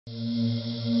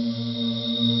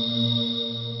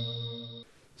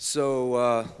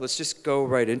So let's just go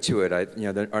right into it.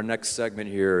 Our next segment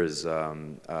here is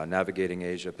navigating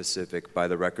Asia Pacific by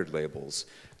the record labels.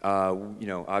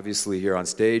 Obviously here on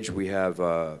stage we have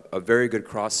a very good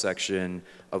cross section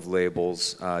of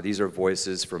labels. These are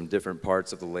voices from different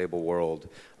parts of the label world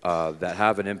that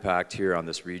have an impact here on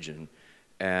this region.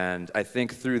 And I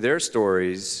think through their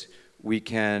stories, we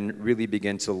can really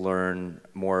begin to learn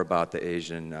more about the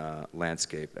Asian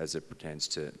landscape as it pertains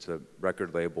to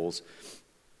record labels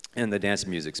in the dance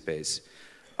music space.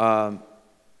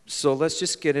 So let's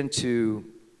just get into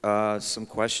some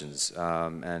questions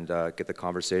and get the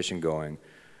conversation going.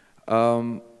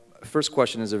 First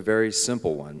question is a very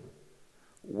simple one.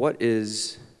 What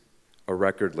is a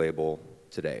record label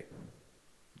today?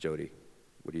 Jody,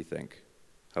 what do you think?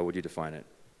 How would you define it?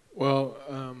 Well,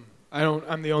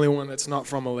 I'm the only one that's not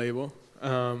from a label,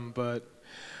 but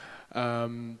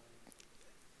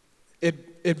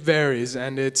it varies,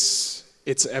 and it's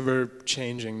ever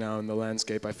changing now in the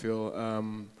landscape, I feel.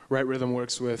 Right Rhythm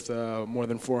works with more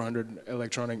than 400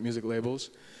 electronic music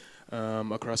labels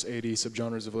across 80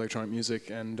 subgenres of electronic music,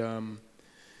 and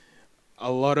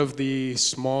a lot of the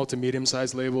small to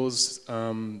medium-sized labels,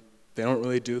 they don't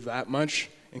really do that much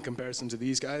in comparison to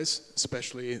these guys,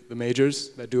 especially the majors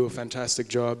that do a fantastic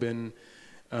job in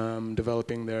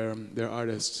developing their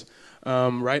artists.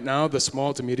 Right now, the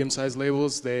small to medium-sized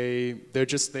labels, they're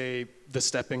just the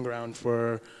stepping ground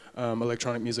for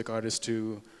electronic music artists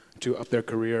to up their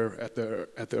career at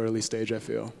the early stage, I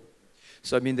feel.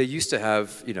 So I mean, they used to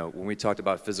have, when we talked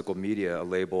about physical media, a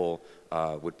label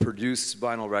would produce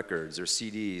vinyl records or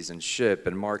CDs and ship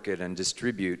and market and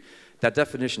distribute. That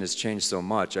definition has changed so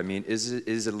much. I mean,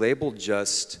 is a label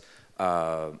just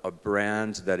a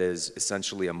brand that is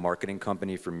essentially a marketing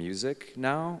company for music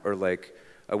now, or like?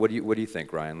 What do you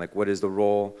think, Ryan? Like, what is the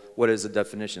role? What is the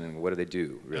definition? And what do they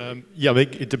do? Really? Yeah, I mean,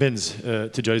 it depends. To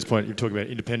Jody's point, you're talking about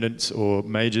independents or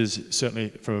majors. Certainly,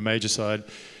 from a major side,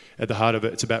 at the heart of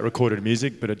it, it's about recorded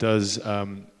music, but it does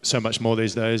so much more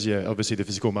these days. Yeah, obviously the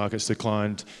physical market's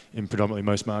declined in predominantly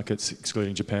most markets,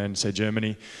 excluding Japan, say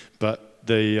Germany. But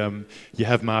you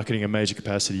have marketing in major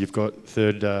capacity. You've got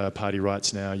third-party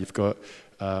rights now. You've got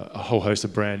a whole host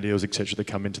of brand deals, etc., that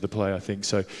come into the play, I think.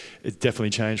 So it's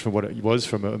definitely changed from what it was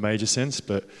from a major sense,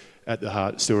 but at the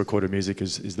heart, still recorded music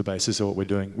is the basis of what we're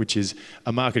doing, which is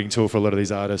a marketing tool for a lot of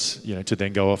these artists, to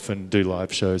then go off and do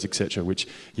live shows, etc., which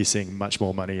you're seeing much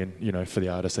more money in, for the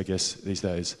artists, I guess, these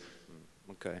days.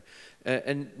 Okay.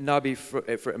 And Nobby, for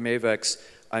Avex,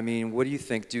 I mean, what do you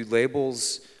think? Do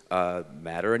labels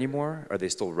matter anymore? Are they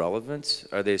still relevant?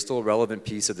 Are they still a relevant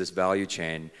piece of this value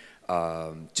chain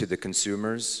to the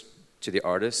consumers, to the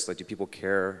artists? Like, do people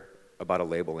care about a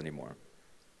label anymore?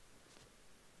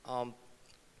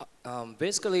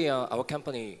 Basically, our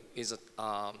company is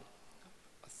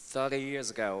 30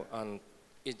 years ago, and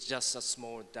it's just a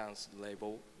small dance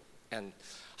label. And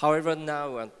however,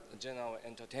 now a general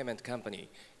entertainment company.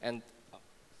 And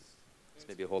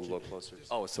maybe hold a little closer.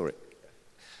 Oh, sorry.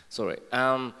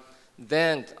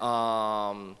 Then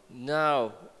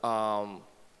now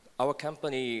our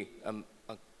company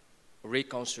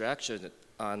reconstructed,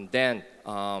 and then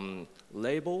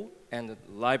label and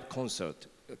live concert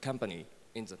company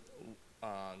in the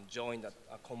joined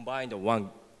combined one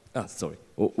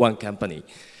company.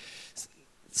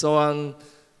 So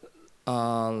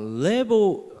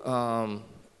label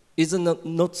is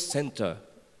not center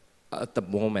at the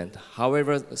moment.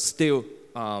 However, still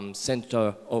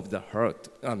center of the heart.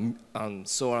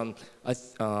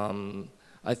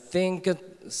 I think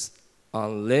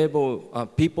label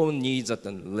people need that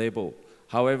label.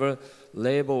 However,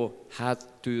 label has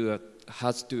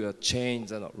to change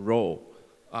the role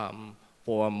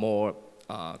for more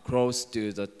close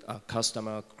to the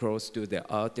customer, close to the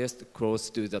artist, close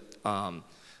to the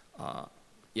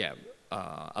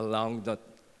along the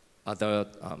other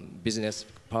business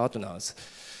partners.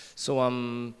 So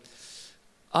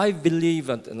I believe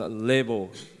that the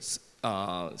label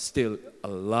still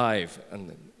alive,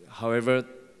 and however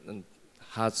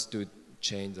has to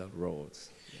change the roles.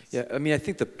 Yeah, I mean, I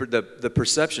think the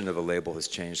perception of a label has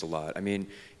changed a lot. I mean,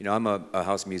 I'm a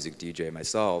house music DJ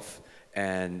myself,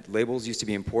 and labels used to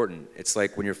be important. It's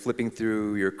like when you're flipping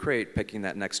through your crate, picking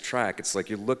that next track, it's like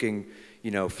you're looking,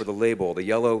 for the label, the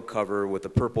yellow cover with the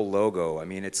purple logo. I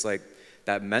mean, it's like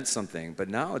that meant something. But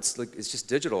now it's just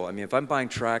digital. I mean, if I'm buying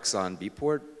tracks on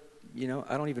Beatport,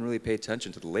 I don't even really pay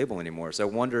attention to the label anymore. So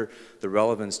I wonder the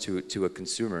relevance to a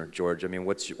consumer, George. I mean,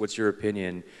 what's your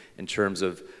opinion in terms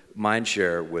of mind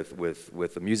share with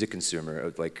a music consumer,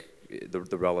 of like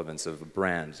the relevance of a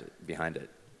brand behind it?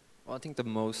 Well, I think the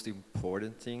most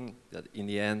important thing that in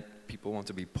the end people want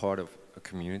to be part of a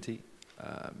community.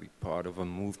 be part of a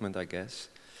movement, I guess.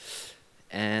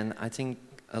 And I think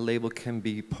a label can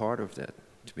be part of that,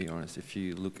 to be honest. If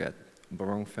you look at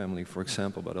Barong family, for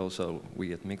example, but also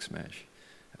we at Mixmash,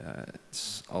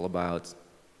 it's all about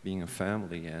being a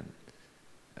family and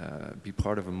be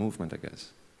part of a movement, I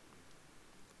guess.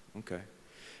 Okay.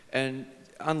 And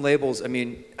on labels, I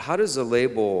mean, how does a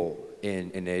label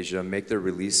in Asia make their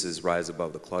releases rise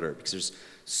above the clutter? Because there's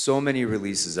so many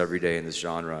releases every day in this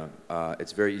genre.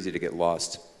 It's very easy to get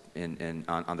lost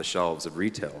on the shelves of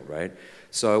retail, right?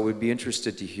 So I would be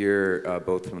interested to hear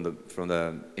both from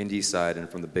the indie side and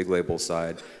from the big label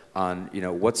side on, you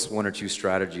know, what's one or two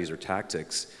strategies or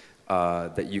tactics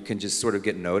that you can just sort of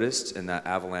get noticed in that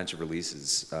avalanche of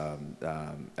releases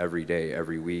every day,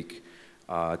 every week.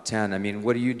 Tan, I mean,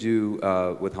 what do you do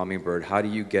with Hummingbird? How do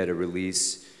you get a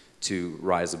release to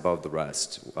rise above the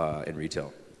rest in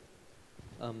retail?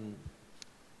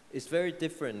 It's very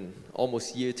different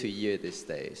almost year to year these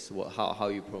days, how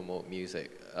you promote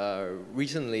music.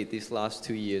 Recently, these last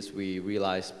 2 years, we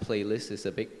realized playlist is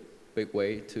a big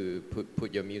way to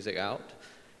put your music out.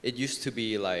 It used to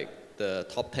be like the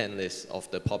top 10 list of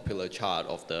the popular chart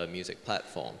of the music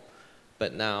platform.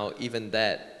 But now even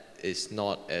that is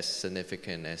not as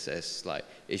significant as like,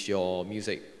 is your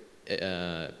music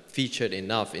featured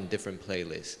enough in different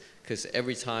playlists? Because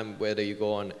every time, whether you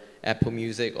go on Apple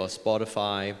Music or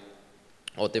Spotify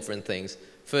or different things,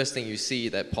 first thing you see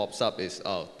that pops up is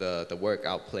the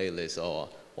workout playlist or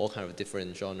all kind of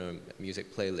different genre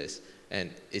music playlists. And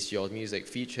is your music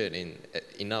featured in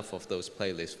enough of those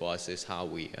playlists? For us is how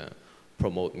we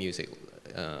promote music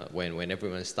when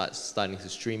everyone starting to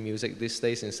stream music these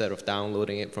days instead of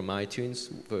downloading it from iTunes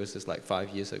versus like 5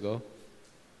 years ago.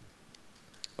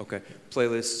 Okay,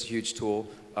 playlists, huge tool.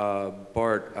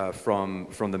 Bart,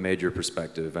 from the major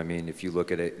perspective, I mean, if you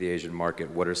look at the Asian market,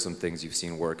 what are some things you've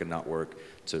seen work and not work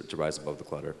to rise above the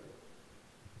clutter?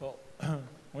 Well, I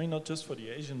mean, not just for the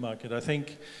Asian market.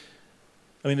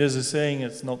 I mean, there's a saying,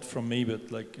 it's not from me,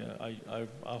 but like I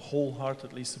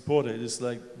wholeheartedly support it. It's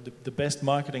like the best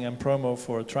marketing and promo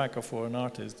for a track or for an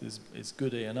artist is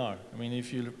good A&R. I mean,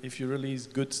 if you release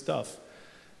good stuff,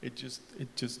 it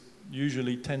just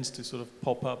usually tends to sort of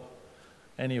pop up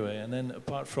anyway. And then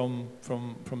apart from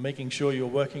making sure you're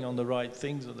working on the right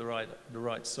things or the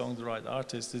right song, the right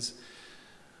artist,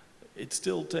 it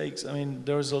still takes, I mean,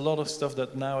 there's a lot of stuff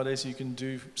that nowadays you can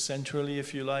do centrally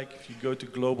if you like. If you go to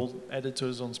global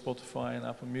editors on Spotify and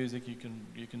Apple Music, you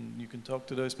can talk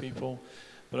to those people.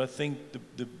 But I think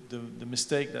the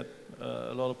mistake that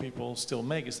a lot of people still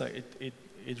make is that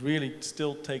it really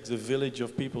still takes a village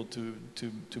of people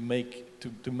to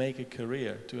make a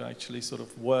career, to actually sort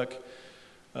of work.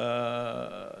 You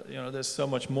know, there's so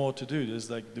much more to do. There's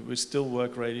like, we still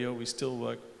work radio, we still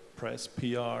work press,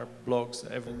 PR, blogs,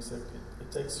 everything. So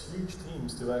it takes huge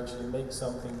teams to actually make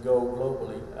something go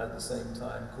globally at the same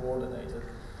time, coordinated.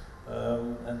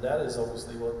 And that is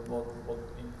obviously what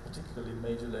in particularly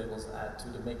major labels add to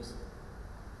the mix.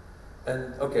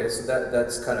 And okay, so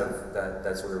that's kind of,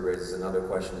 that sort of raises another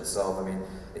question itself. I mean,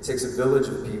 it takes a village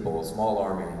of people, a small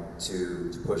army,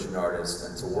 to push an artist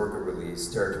and to work a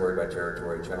release, territory by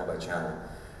territory, channel by channel.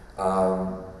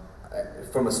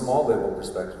 From a small label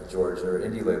perspective, George, or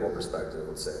indie label perspective,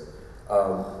 let's say,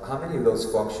 how many of those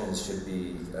functions should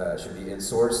be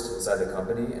insourced inside the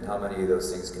company, and how many of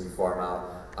those things can you farm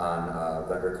out on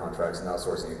vendor contracts and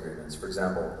outsourcing agreements? For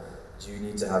example, do you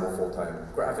need to have a full-time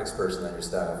graphics person on your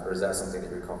staff, or is that something that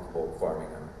you're comfortable farming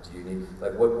out? Do you need,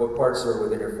 like, what parts are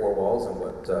within your four walls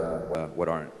and what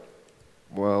aren't?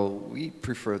 Well, we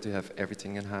prefer to have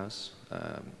everything in-house,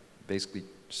 basically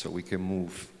so we can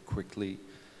move quickly.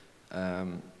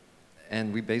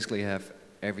 And we basically have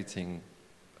everything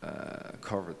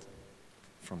covered,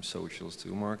 from socials to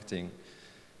marketing,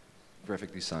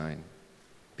 graphic design,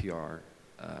 PR,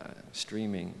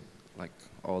 streaming, like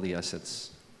all the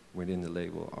assets within the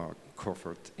label are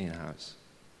covered in-house.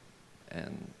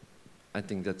 And I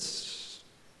think that's,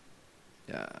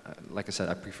 yeah, like I said,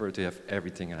 I prefer to have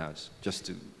everything in-house, just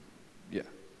to, yeah.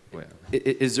 Well.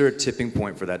 Is there a tipping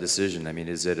point for that decision? I mean,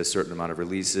 is it a certain amount of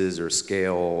releases or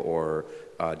scale or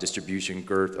distribution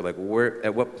girth? Or like,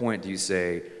 at what point do you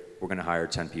say we're going to hire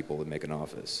 10 people to make an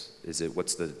office? Is it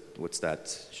what's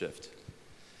that shift?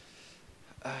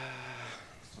 Well,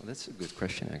 that's a good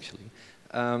question, actually.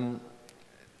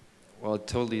 Well, it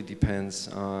totally depends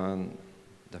on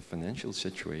the financial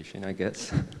situation, I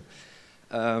guess.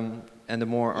 And the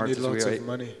more artists we are, need lots of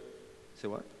money. Say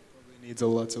what? Needs a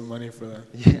lot of money for that.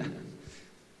 Yeah.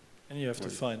 And you have to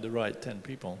find the right 10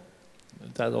 people.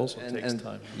 That also takes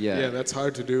time. Yeah, that's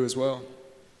hard to do as well.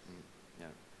 Yeah.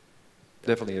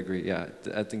 Definitely agree. Yeah,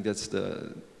 I think that's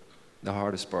the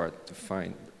hardest part, to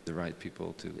find the right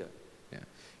people to. Yeah. Yeah.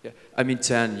 Yeah, I mean,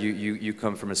 Tan, you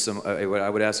come from I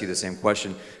would ask you the same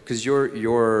question, because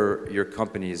your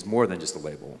company is more than just a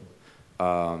label.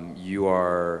 You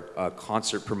are a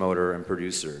concert promoter and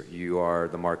producer. You are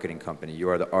the marketing company. You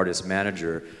are the artist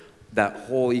manager. That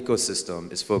whole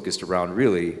ecosystem is focused around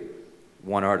really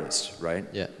one artist, right?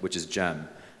 Yeah. Which is Jem.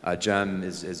 Jem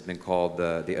has been called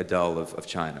the Adele of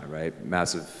China, right?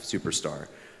 Massive superstar.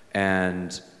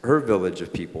 And her village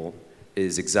of people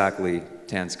is exactly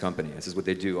Tan's company. This is what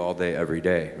they do all day, every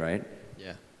day, right?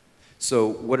 Yeah. So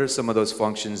what are some of those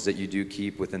functions that you do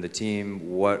keep within the team?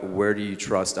 Where do you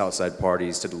trust outside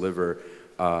parties to deliver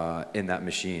in that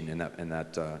machine, in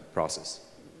that process?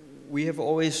 We have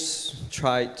always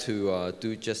tried to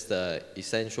do just the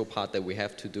essential part that we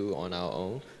have to do on our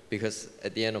own, because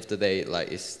at the end of the day, like,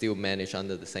 it's still managed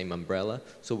under the same umbrella,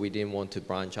 so we didn't want to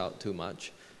branch out too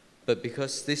much. But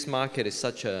because this market is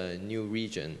such a new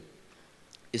region,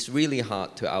 it's really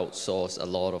hard to outsource a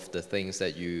lot of the things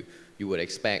that you would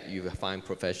expect you find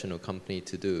professional company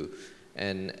to do.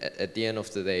 And at the end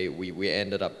of the day, we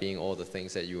ended up being all the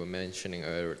things that you were mentioning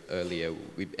earlier.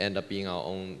 We end up being our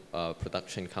own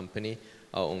production company,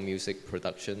 our own music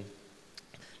production.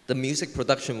 The music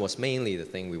production was mainly the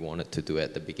thing we wanted to do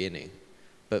at the beginning.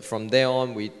 But from there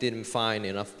on, we didn't find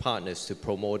enough partners to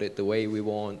promote it the way we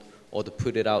want, or to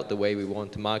put it out the way we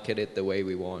want, to market it the way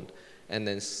we want. And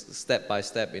then step by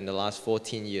step, in the last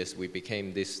 14 years, we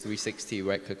became this 360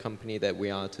 record company that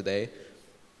we are today,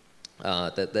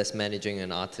 that's managing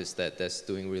an artist that's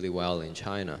doing really well in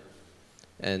China.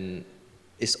 And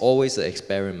it's always an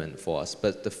experiment for us.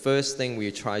 But the first thing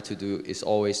we try to do is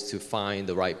always to find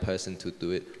the right person to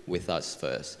do it with us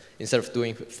first. Instead of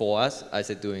doing it for us, I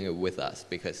said doing it with us.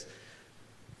 Because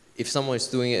if someone is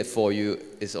doing it for you,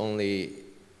 it's always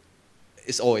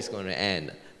going to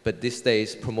end. But these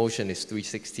days, promotion is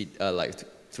 360, like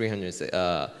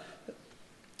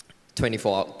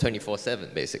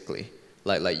 24/7, basically.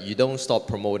 Like you don't stop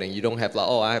promoting. You don't have like,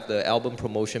 oh, I have the album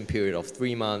promotion period of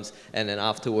 3 months, and then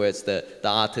afterwards the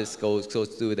artist goes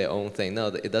do their own thing. No,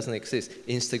 it doesn't exist.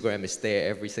 Instagram is there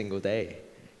every single day.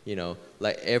 You know,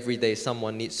 like every day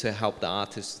someone needs to help the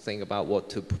artist think about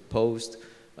what to post,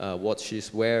 what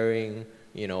she's wearing.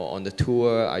 You know, on the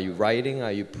tour, are you writing?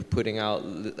 Are you putting out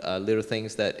little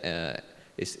things that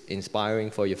is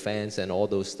inspiring for your fans and all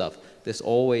those stuff? There's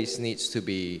always needs to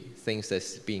be things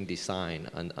that's being designed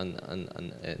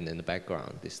in the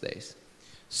background these days.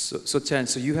 So Tan,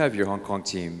 so you have your Hong Kong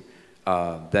team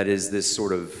that is this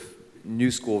sort of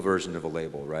new school version of a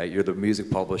label, right? You're the music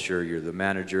publisher, you're the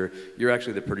manager, you're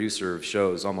actually the producer of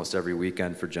shows almost every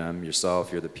weekend for Jem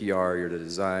yourself. You're the PR, you're the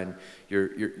design,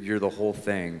 you're the whole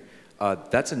thing.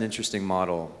 That's an interesting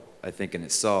model, I think, in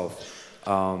itself.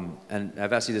 And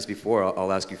I've asked you this before,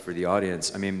 I'll ask you for the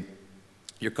audience. I mean,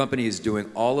 your company is doing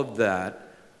all of that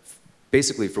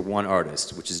basically for one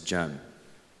artist, which is Jem.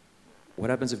 What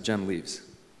happens if Jem leaves?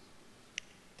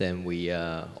 Then we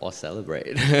all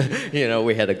celebrate. You know,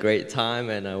 we had a great time,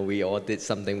 and we all did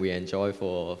something we enjoy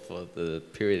for the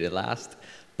period it lasts.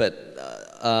 But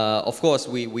of course,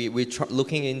 we're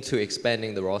looking into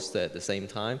expanding the roster at the same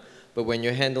time. But when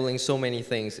you're handling so many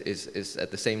things, is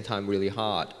at the same time really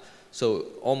hard. So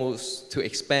almost to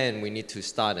expand, we need to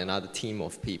start another team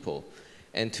of people.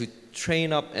 And to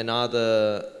train up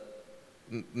another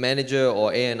manager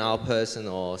or A&R person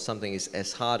or something is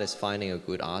as hard as finding a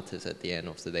good artist at the end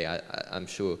of the day. I'm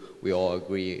sure we all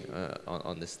agree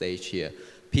on the stage here.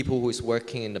 People who is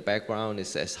working in the background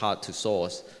is as hard to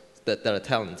source that are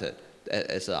talented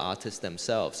as an artist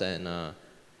themselves. And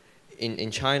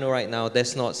in China right now,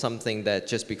 that's not something that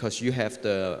just because you have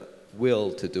the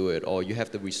will to do it or you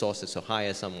have the resources to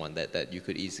hire someone that you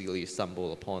could easily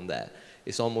stumble upon that.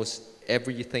 It's almost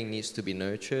everything needs to be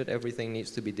nurtured, everything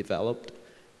needs to be developed,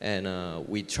 and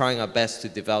we're trying our best to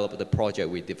develop the project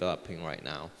we're developing right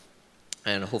now.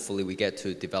 And hopefully we get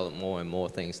to develop more and more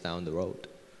things down the road.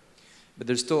 But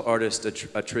there's still artist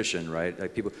attrition, right?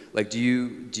 Like people, like do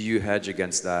you hedge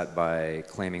against that by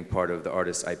claiming part of the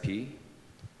artist's IP?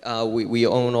 We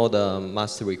own all the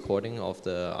master recording of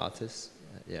the artists,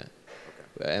 yeah.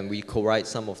 Okay. And we co-write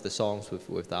some of the songs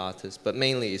with the artists, but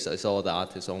mainly it's all the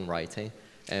artist's own writing,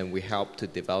 and we help to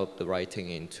develop the writing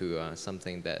into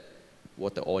something that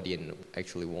what the audience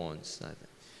actually wants.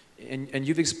 And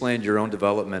you've explained your own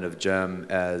development of Jem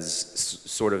as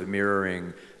sort of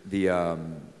mirroring the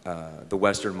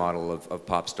Western model of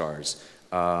pop stars.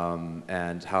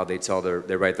 And how they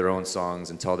write their own songs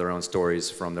and tell their own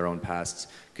stories from their own pasts.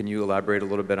 Can you elaborate a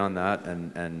little bit on that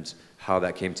and how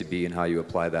that came to be and how you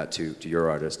apply that to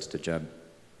your artist, to Jem?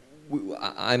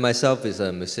 I myself is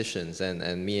a musician,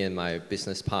 and me and my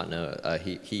business partner,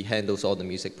 he handles all the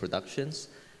music productions,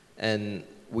 and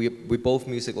we both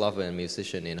music lover and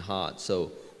musician in heart.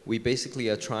 So we basically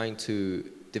are trying to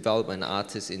develop an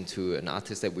artist into an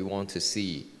artist that we want to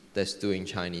see that's doing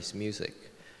Chinese music.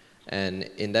 And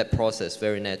in that process,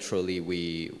 very naturally,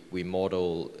 we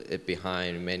model it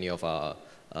behind many of our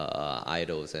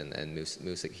idols and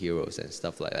music heroes and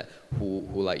stuff like that, who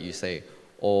like you say,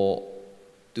 all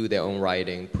do their own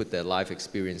writing, put their life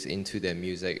experience into their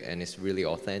music, and it's really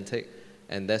authentic.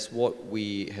 And that's what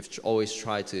we have always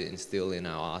tried to instill in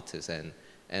our artists.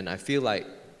 And I feel like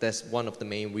that's one of the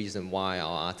main reasons why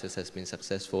our artist has been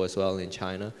successful as well in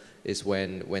China, is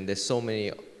when there's so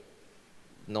many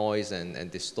noise and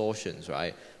distortions,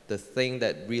 right? The thing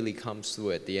that really comes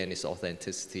through at the end is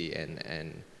authenticity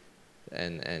and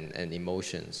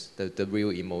emotions, the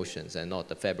real emotions, and not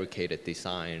the fabricated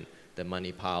design, the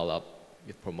money pile up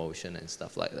with promotion and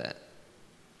stuff like that.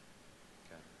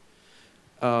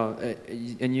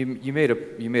 And you made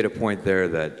a point there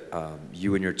that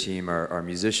you and your team are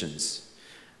musicians.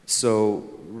 So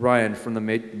Ryan, from the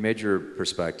major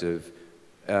perspective,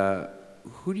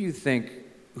 who do you think,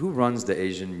 who runs the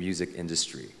Asian music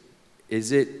industry?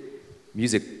 Is it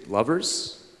music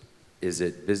lovers? Is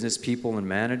it business people and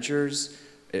managers?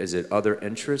 Is it other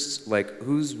interests? Like,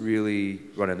 who's really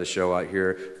running the show out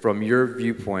here from your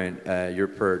viewpoint, your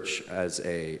perch as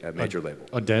a major label?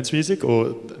 On dance music or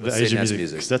the Asian music?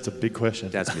 Because that's a big question.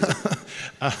 Dance music.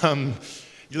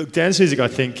 Look, dance music, I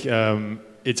think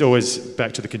it's always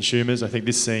back to the consumers. I think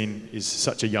this scene is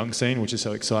such a young scene, which is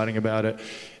so exciting about it.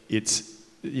 It's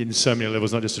in so many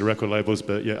levels, not just the record labels,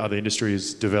 but other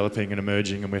industries developing and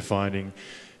emerging, and we're finding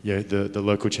the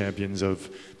local champions of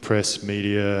press,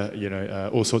 media,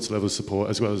 all sorts of levels of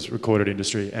support, as well as recorded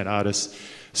industry and artists.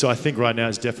 So I think right now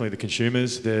it's definitely the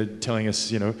consumers. They're telling us,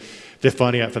 they're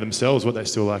finding out for themselves what they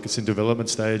still like. It's in development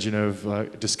stage,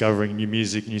 of discovering new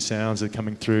music, new sounds that are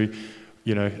coming through.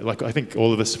 Like I think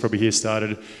all of us probably here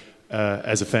started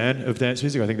as a fan of dance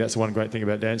music. I think that's the one great thing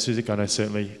about dance music. I know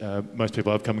certainly most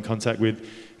people I've come in contact with,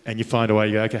 and you find a way,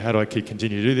 you go, okay, how do I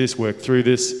continue to do this, work through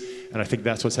this? And I think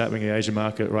that's what's happening in the Asian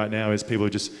market right now, is people are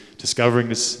just discovering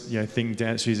this thing,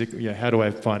 dance music. How do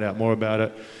I find out more about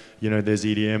it? There's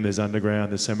EDM, there's underground,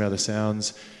 there's so many other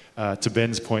sounds. To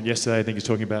Ben's point yesterday, I think he's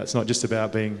talking about, it's not just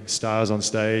about being stars on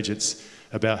stage, it's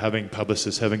about having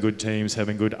publicists, having good teams,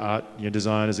 having good art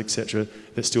designers, etc.,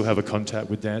 that still have a contact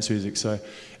with dance music. So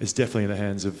it's definitely in the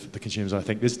hands of the consumers, I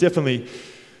think. There's definitely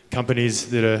companies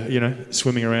that are,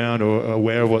 swimming around or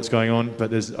aware of what's going on,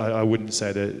 but I wouldn't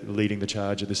say they're leading the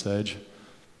charge at this stage.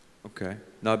 Okay.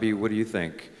 Nobby, what do you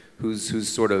think? Who's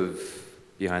sort of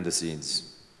behind the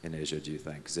scenes in Asia, do you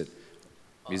think? Is it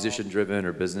musician-driven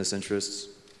or business interests?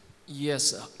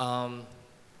 Yes.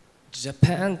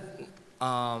 Japan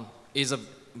is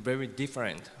very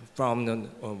different from the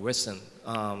Western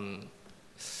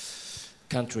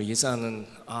countries, and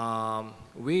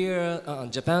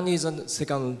Japan is the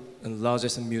second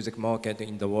largest music market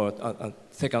in the world.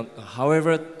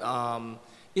 However,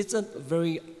 it's a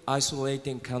very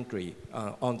isolating country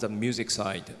on the music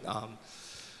side.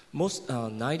 Most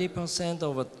 90%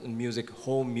 of the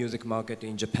whole music market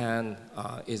in Japan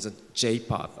is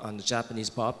J-pop and Japanese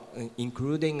pop,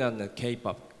 including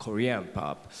K-pop, Korean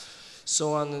pop.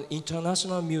 So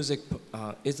international music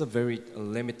is a very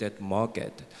limited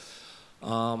market.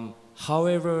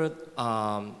 However,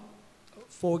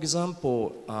 for example,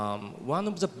 one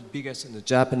of the biggest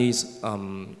Japanese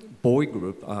boy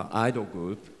group, idol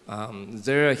group,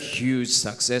 they're huge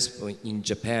success in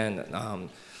Japan.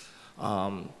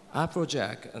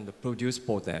 Afrojack produced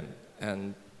for them,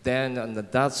 and then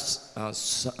that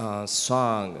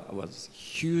song was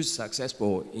huge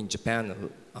successful in Japan,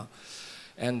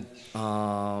 and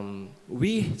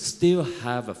we still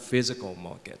have a physical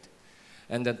market,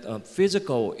 and that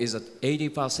physical is at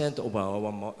 80% of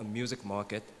our music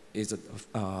market is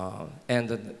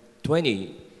and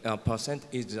 20%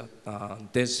 is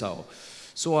digital.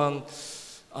 So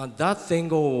that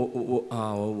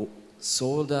single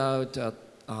sold out at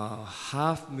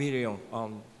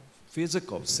 500,000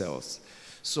 physical sales.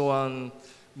 So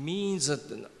means that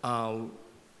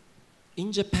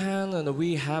in Japan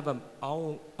we have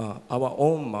our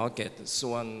own market.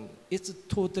 So it's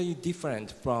totally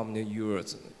different from the Europe,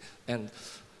 and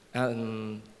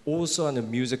also the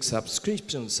music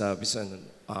subscription service and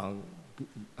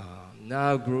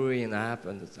now growing up.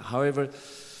 And however,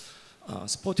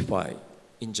 Spotify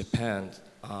in Japan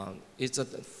it's at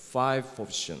 5th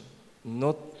position,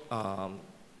 not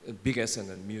biggest in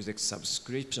the music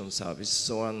subscription service.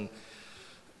 So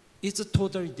it's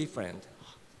totally different.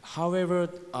 however,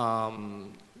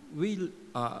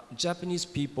 Japanese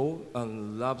people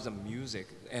love the music,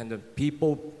 and the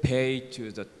people pay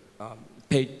to the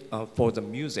for the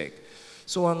music.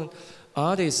 So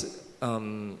artists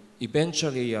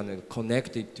eventually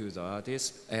connected to the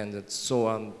artist, and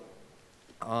so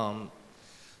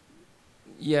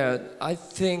yeah, I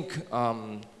think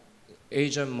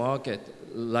Asian market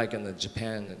like in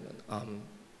Japan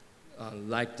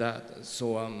like that.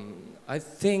 So I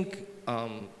think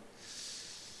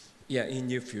yeah, in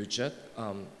the future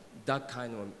that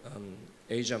kind of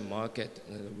Asian market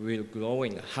will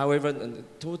growing. However, in a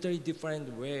totally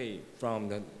different way from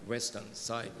the Western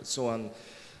side. So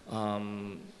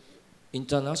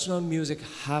international music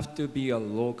have to be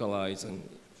localized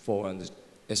for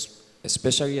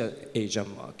especially an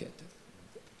Asian market.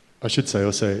 I should say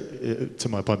also, to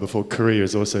my point before, Korea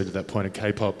is also to that point of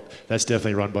K-pop. That's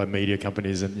definitely run by media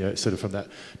companies, and sort of from that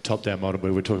top-down model.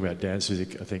 But we're talking about dance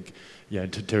music. I think, yeah,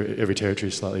 every territory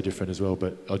is slightly different as well.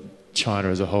 But China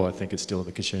as a whole, I think it's still in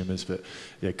the consumers. But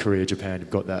yeah, Korea, Japan,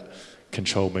 you've got that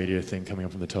control media thing coming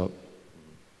up from the top.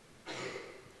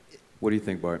 What do you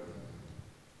think, Bart?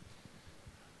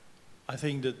 I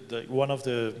think that one of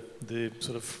the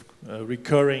sort of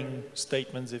recurring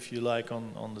statements, if you like,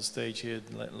 on the stage here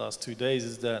the last 2 days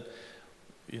is that,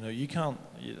 you can't,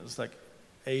 it's like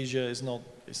Asia is not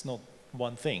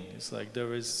one thing. It's like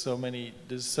there is so many,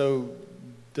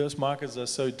 those markets are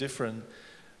so different,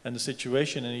 and the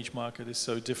situation in each market is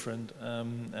so different.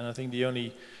 And I think the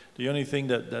only thing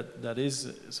that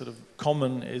is sort of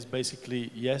common is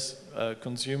basically, yes,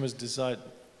 consumers decide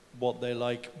what they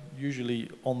like usually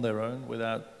on their own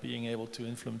without being able to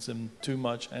influence them too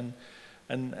much, and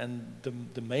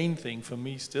the main thing for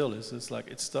me still is it's like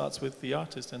it starts with the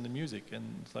artist and the music,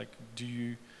 and it's like do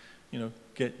you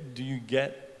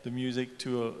get the music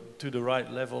to the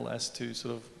right level as to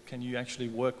sort of can you actually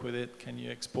work with it, can you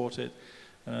export it,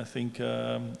 and I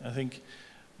think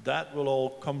that will all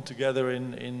come together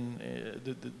in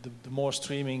the more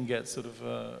streaming gets sort of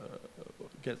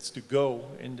gets to go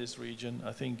in this region.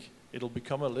 I think it'll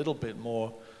become a little bit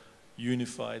more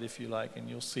unified, if you like, and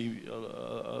you'll see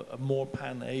a more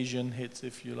pan-Asian hits,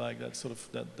 if you like, that sort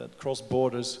of that cross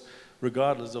borders,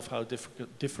 regardless of how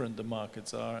different the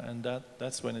markets are, and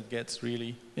that's when it gets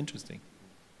really interesting.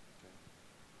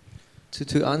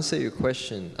 To answer your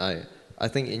question, I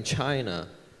think in China,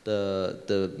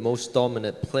 the most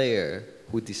dominant player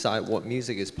who decide what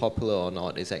music is popular or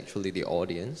not is actually the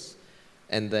audience,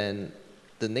 and then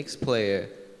the next player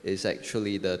is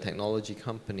actually the technology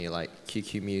company like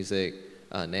QQ Music,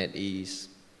 NetEase,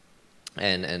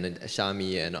 and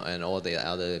Xiaomi and all the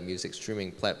other music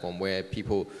streaming platform where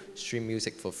people stream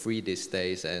music for free these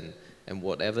days, and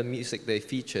whatever music they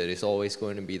feature is always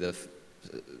going to be the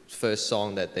first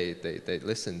song that they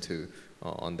listen to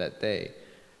on that day.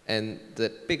 And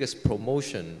the biggest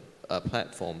promotion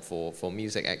platform for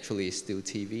music actually is still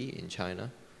TV in China.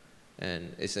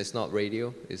 And it's not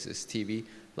radio, it's TV.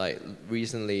 Like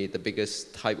recently, the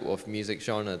biggest type of music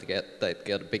genre that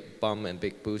get a big bump and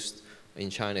big boost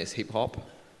in China is hip hop,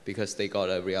 because they got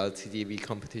a reality TV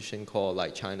competition called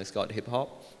like China's Got Hip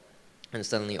Hop, and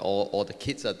suddenly all the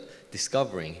kids are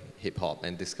discovering hip hop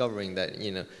and discovering that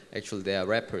actually there are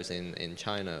rappers in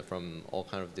China from all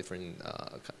kind of different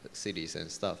cities and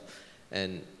stuff,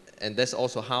 and that's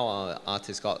also how our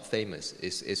artists got famous,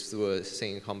 is through a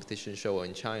singing competition show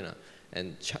in China.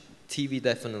 And TV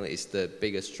definitely is the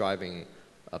biggest driving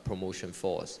promotion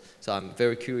force. So I'm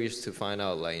very curious to find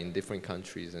out, like in different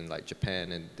countries and like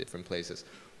Japan and different places,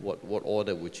 what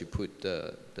order would you put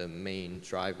the main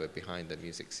driver behind the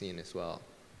music scene as well?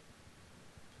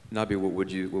 Nobby, what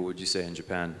would you say in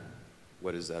Japan?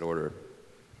 What is that order?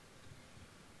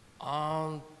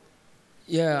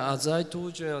 Yeah, as I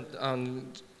told you,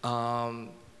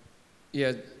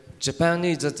 yeah, Japan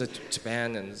is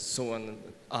Japan, and so on.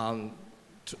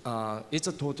 It's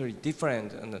a totally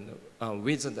different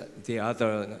with the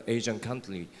other Asian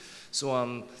country.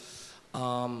 So,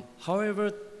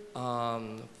 however,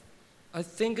 I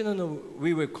think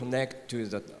we will connect to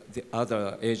the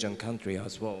other Asian country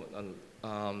as well.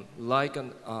 Like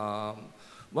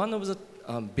one of the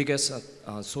biggest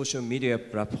social media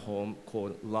platform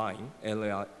called Line,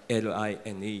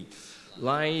 L-I-N-E.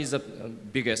 Line is the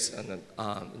biggest in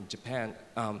Japan.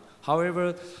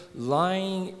 However,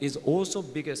 Line is also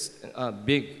big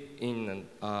in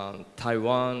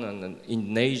Taiwan and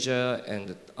Indonesia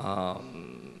and.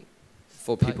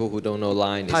 For people who don't know,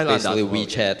 Line is basically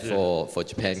WeChat for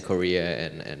Japan, Korea,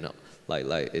 and like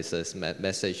it's a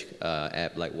message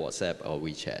app like WhatsApp or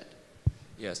WeChat.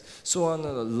 Yes. So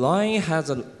Line has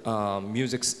a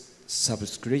music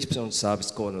subscription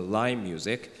service called Line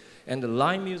Music. And the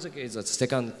Line Music is the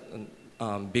second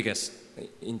biggest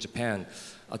in Japan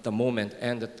at the moment.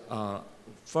 And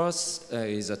first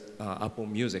is Apple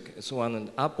Music. So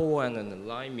Apple and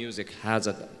Line Music has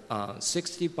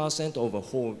 60% of the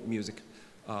whole music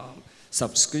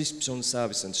subscription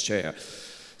service and share.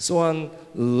 So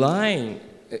Line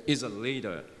is a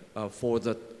leader for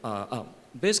the,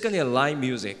 basically Line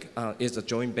Music is a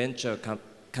joint venture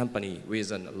company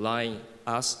with Line,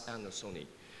 us, and Sony.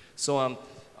 So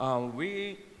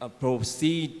we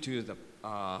proceed to the,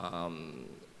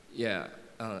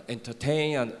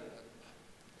 entertain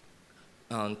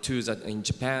and to the, in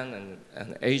Japan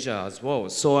and Asia as well.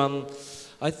 So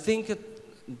I think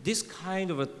this kind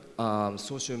of a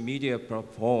social media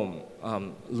platform,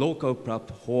 local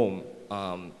platform,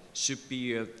 should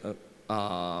be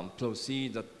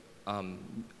proceed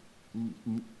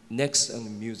next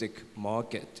music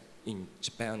market in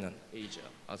Japan and Asia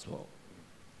as well.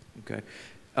 Okay.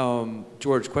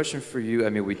 George, question for you. I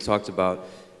mean, we talked about,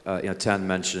 Tan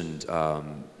mentioned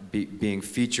being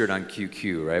featured on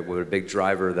QQ, right? What a big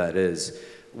driver that is.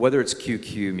 Whether it's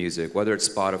QQ Music, whether it's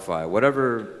Spotify,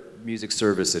 whatever music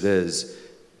service it is,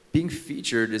 being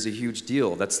featured is a huge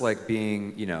deal. That's like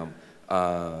being,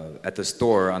 at the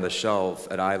store on the shelf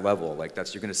at eye level. Like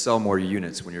you're going to sell more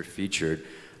units when you're featured.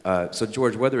 So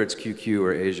George, whether it's QQ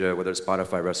or Asia, whether it's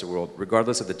Spotify, rest of the world,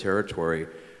 regardless of the territory,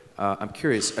 I'm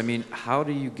curious, I mean, how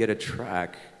do you get a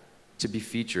track to be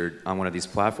featured on one of these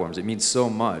platforms? It means so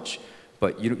much,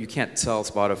 but you can't tell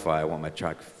Spotify, I want my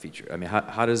track featured. I mean,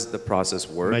 how does the process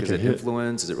work? Is it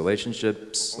influence? Is it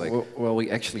relationships? Like, well,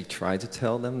 we actually try to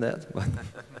tell them that, but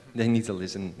they need to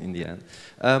listen in the end.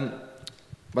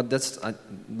 But that's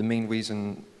the main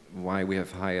reason why we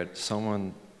have hired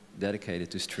someone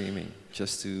dedicated to streaming,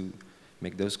 just to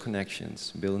make those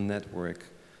connections, build a network,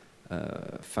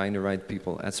 find the right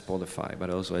people at Spotify, but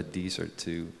also at Deezer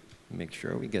to make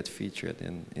sure we get featured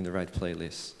in the right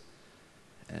playlists.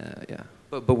 Yeah.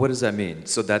 But what does that mean?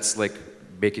 So that's like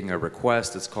making a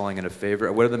request, it's calling in a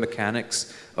favor. What are the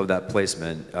mechanics of that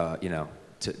placement,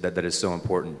 that is so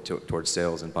important towards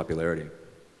sales and popularity?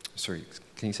 Sorry,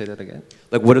 can you say that again?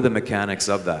 Like, what are the mechanics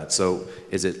of that? So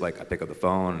is it like I pick up the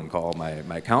phone and call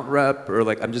my account rep, or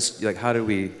like I'm just like, how do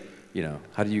we,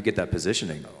 how do you get that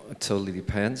positioning? It totally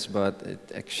depends, but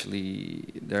it actually,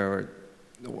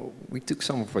 we took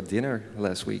someone for dinner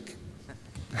last week.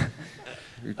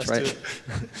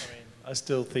 I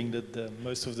still think that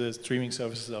most of the streaming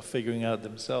services are figuring out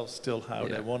themselves still how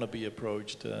they want to be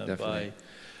approached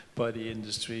by the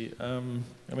industry. I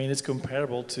mean, it's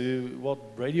comparable to what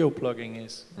radio plugging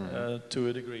is to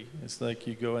a degree. It's like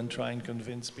you go and try and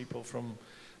convince people from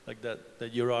like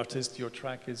that your artist, your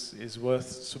track is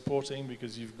worth supporting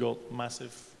because you've got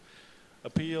massive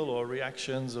appeal or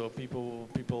reactions, or people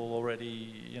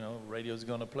already, radio's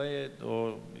gonna play it,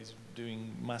 or is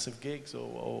doing massive gigs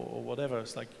or whatever.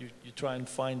 It's like you try and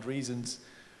find reasons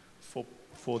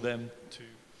for them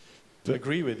to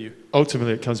agree with you.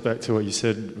 Ultimately, it comes back to what you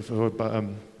said before, but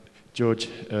George,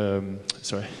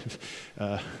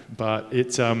 Bart,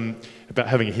 it's about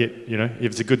having a hit, If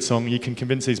it's a good song, you can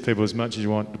convince these people as much as you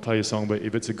want to play your song, but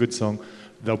if it's a good song,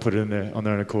 they'll put it in there on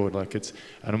their own accord. And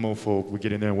I'm all for we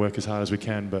get in there and work as hard as we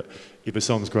can, but if a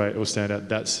song's great or stand out,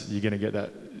 you're going to get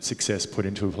that success put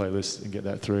into a playlist and get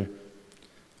that through.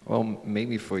 Well,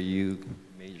 maybe for you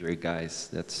major guys,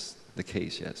 that's the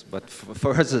case, yes. But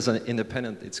for us as an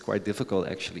independent, it's quite difficult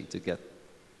actually to get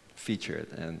featured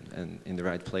and in the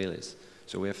right playlist.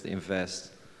 So we have to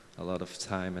invest a lot of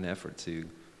time and effort to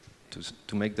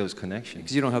make those connections.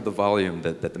 Because you don't have the volume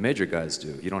that the major guys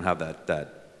do. You don't have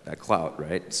that clout,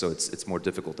 right? So it's more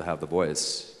difficult to have the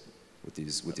voice with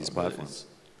these platforms.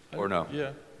 Or no?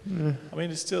 Yeah. I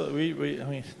mean, it's still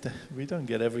we don't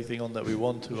get everything on that we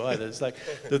want to either. It's like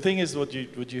the thing is what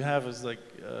you have is like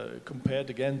compared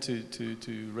again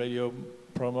to radio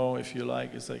promo, if you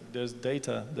like. It's like there's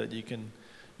data that you can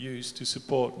use to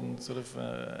support and sort of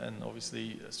and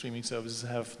obviously streaming services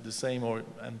have the same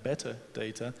and better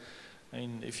data. I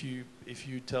mean, if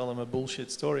you tell them a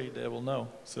bullshit story, they will know.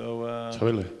 So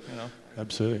totally,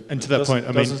 absolutely. And to that point,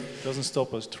 I mean, doesn't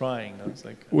stop us trying. No? It's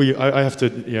like I have to.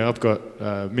 I've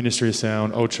got Ministry of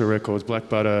Sound, Ultra Records, Black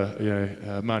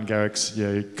Butter, Martin Garrix,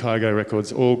 Kygo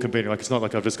Records, all competing. Like it's not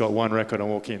like I've just got one record and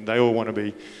walk in. They all want to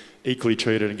be equally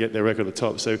treated and get their record at the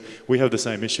top. So we have the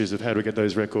same issues of how do we get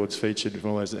those records featured and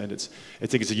all those. And I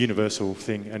think it's a universal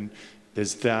thing. And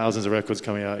there's thousands of records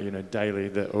coming out, daily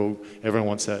that everyone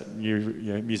wants that new,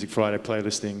 Music Friday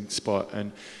playlisting spot.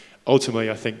 And ultimately,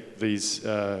 I think these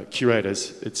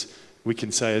curators, we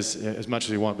can say as much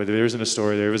as we want, but if there isn't a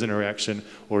story, there isn't a reaction,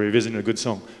 or if there isn't a good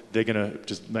song, they're going to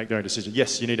just make their own decision.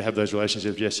 Yes, you need to have those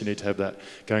relationships. Yes, you need to have that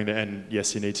going there. And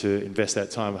yes, you need to invest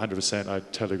that time 100%. I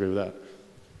totally agree with that.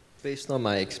 Based on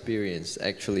my experience,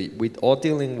 actually, with all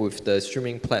dealing with the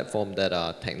streaming platform that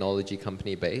are technology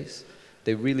company based,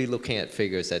 they're really looking at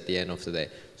figures at the end of the day.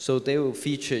 So they will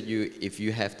feature you if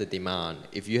you have the demand,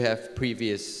 if you have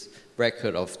previous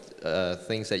record of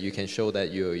things that you can show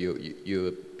that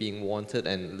you're being wanted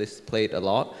and played a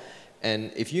lot.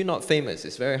 And if you're not famous,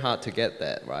 it's very hard to get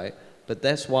that, right? But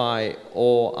that's why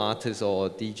all artists or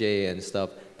DJ and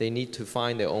stuff, they need to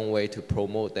find their own way to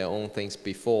promote their own things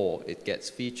before it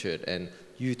gets featured. And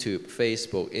YouTube,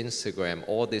 Facebook, Instagram,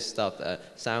 all this stuff,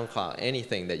 SoundCloud,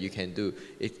 anything that you can do.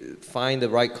 Find the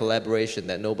right collaboration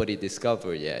that nobody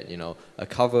discovered yet. You know,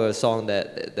 cover a song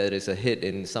that is a hit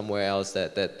in somewhere else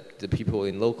that the people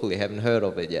in locally haven't heard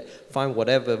of it yet. Find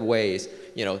whatever ways,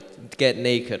 you know, get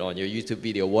naked on your YouTube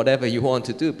video, whatever you want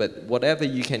to do, but whatever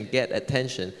you can get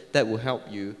attention, that will help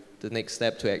you the next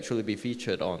step to actually be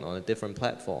featured on a different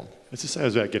platform. It's the same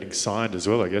as about getting signed as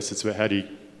well, I guess. It's about how do you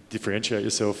differentiate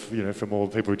yourself, you know, from all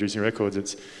the people producing records.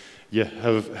 It's, yeah,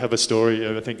 have a story.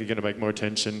 I think you're going to make more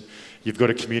attention. You've got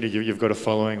a community, you've got a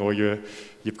following, or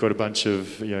you've got a bunch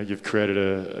of, you know, you've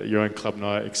created your own club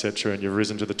night, etc., and you've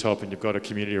risen to the top, and you've got a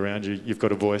community around you. You've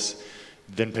got a voice.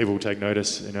 Then people will take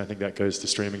notice, and I think that goes to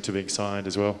streaming, to being signed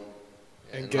as well.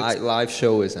 And live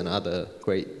show is another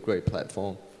great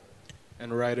platform.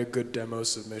 And write a good demo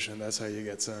submission. That's how you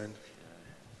get signed.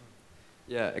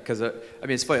 Yeah, because I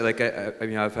mean, it's funny. Like I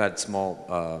mean, I've had small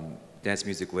dance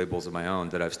music labels of my own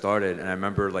that I've started, and I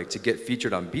remember like to get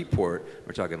featured on Beatport.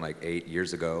 We're talking like 8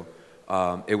 years ago.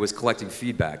 It was collecting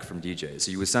feedback from DJs.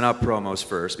 So you would send out promos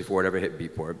first before it ever hit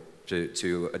Beatport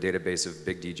to a database of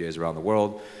big DJs around the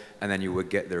world, and then you would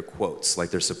get their quotes,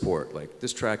 like their support. Like,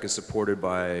 this track is supported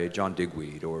by John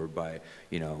Digweed or by,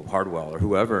 you know, Hardwell or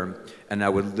whoever, and I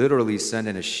would literally send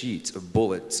in a sheet of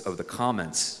bullets of the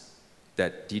comments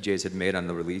that DJs had made on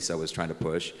the release I was trying to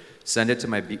push, send it to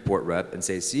my Beatport rep and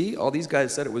say, see, all these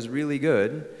guys said it was really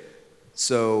good,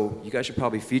 so you guys should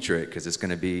probably feature it because it's going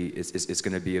to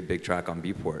be a big track on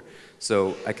Beatport.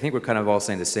 So I think we're kind of all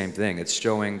saying the same thing. It's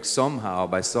showing somehow,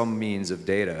 by some means of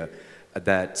data,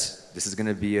 that this is going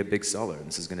to be a big seller, and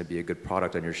this is going to be a good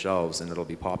product on your shelves, and it'll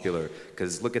be popular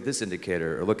because look at this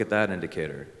indicator or look at that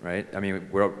indicator, right? I mean,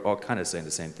 we're all kind of saying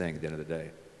the same thing at the end of the day.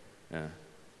 Yeah.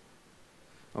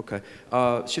 Okay.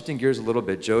 Shifting gears a little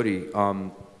bit, Jody.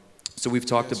 So we've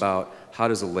talked about how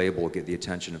does a label get the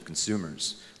attention of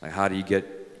consumers? Like, how do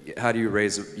you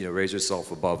raise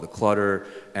yourself above the clutter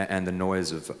and the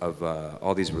noise of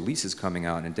all these releases coming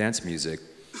out in dance music?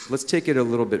 Let's take it a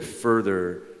little bit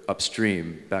further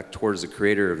upstream, back towards the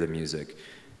creator of the music.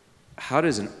 How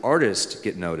does an artist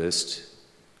get noticed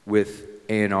with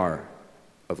A&R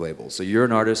of labels? So you're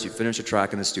an artist, you finish a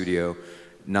track in the studio,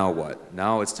 now what?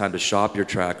 Now it's time to shop your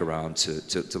track around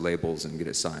to labels and get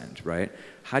it signed, right?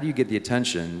 How do you get the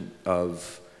attention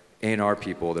of A&R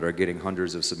people that are getting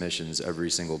hundreds of submissions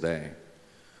every single day?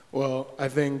 Well, I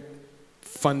think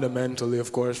fundamentally,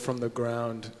 of course, from the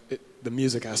ground, the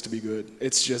music has to be good.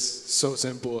 It's just so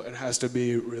simple. It has to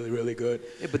be really, really good.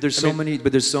 Yeah, but there's so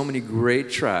many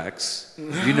great tracks,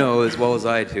 you know as well as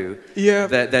I do, yeah,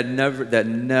 that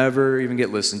never even get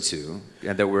listened to,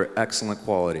 and that were excellent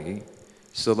quality.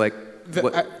 So like,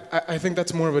 I think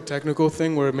that's more of a technical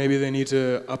thing where maybe they need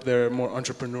to up their more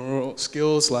entrepreneurial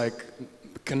skills, like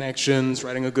connections,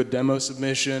 writing a good demo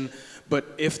submission. But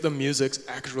if the music's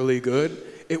actually good,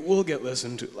 it will get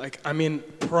listened to. Like, I mean,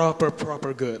 proper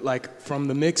good. Like, from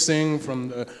the mixing, from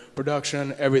the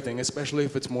production, everything, especially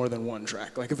if it's more than one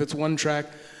track. Like, if it's one track,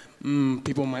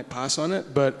 people might pass on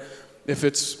it, but if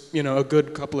it's, you know, a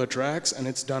good couple of tracks and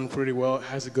it's done pretty well, it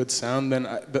has a good sound, then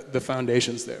the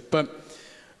foundation's there. But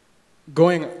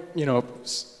going, you know,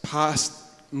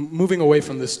 moving away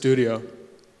from the studio,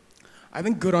 I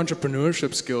think good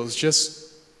entrepreneurship skills,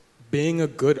 just being a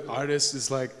good artist is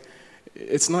like,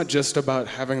 it's not just about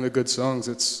having the good songs,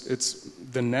 it's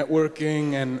the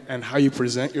networking and how you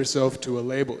present yourself to a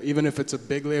label. Even if it's a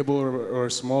big label or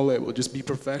a small label, just be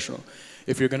professional.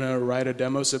 If you're gonna write a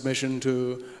demo submission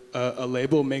to a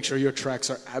label, make sure your tracks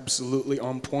are absolutely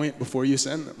on point before you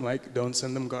send them. Like, don't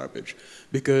send them garbage,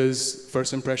 because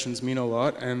first impressions mean a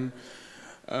lot, and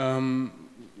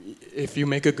if you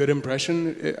make a good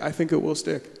impression, I think it will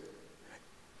stick.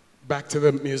 back to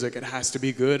the music, it has to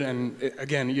be good. And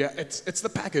again, yeah, it's the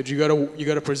package. You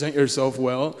gotta present yourself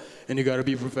well, and you gotta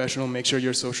be professional. Make sure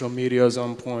your social media is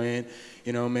on point.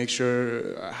 You know, make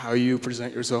sure how you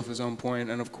present yourself is on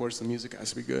point, and of course, the music has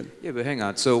to be good. Yeah, but hang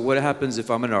on. So what happens if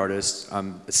I'm an artist?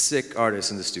 I'm a sick artist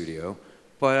in the studio,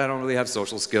 but I don't really have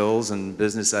social skills and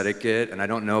business etiquette, and I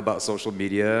don't know about social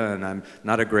media, and I'm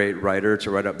not a great writer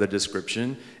to write up the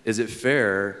description. Is it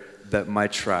fair that my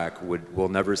track will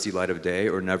never see light of day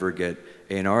or never get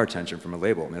A&R attention from a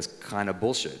label? I mean, that's kind of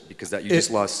bullshit, because that you just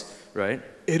lost, right?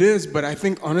 It is, but I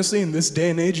think honestly, in this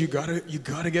day and age, you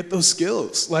gotta get those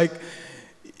skills. Like,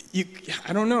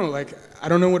 I don't know, like, I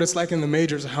don't know what it's like in the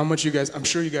majors, how much you guys, I'm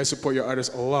sure you guys support your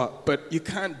artists a lot, but you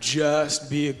can't just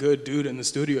be a good dude in the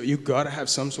studio. You gotta have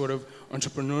some sort of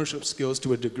entrepreneurship skills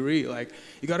to a degree. Like,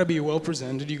 you gotta be well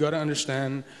presented, you gotta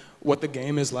understand what the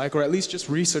game is like, or at least just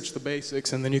research the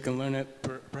basics, and then you can learn it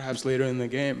perhaps later in the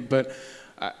game. But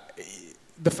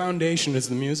the foundation is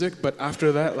the music, but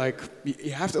after that, like,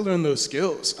 you have to learn those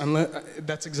skills.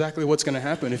 That's exactly what's gonna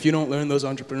happen. If you don't learn those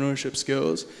entrepreneurship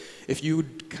skills, if you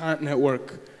can't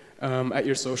network at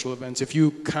your social events, if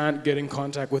you can't get in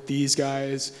contact with these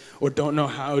guys, or don't know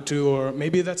how to, or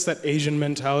maybe that's that Asian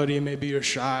mentality, maybe you're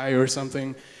shy or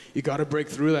something, you gotta break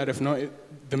through that. If not,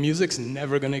 the music's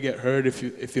never gonna get heard if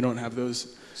you don't have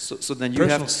those so then you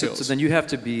have skills. So then you have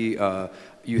to be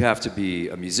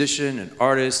a musician, an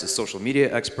artist, a social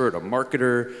media expert, a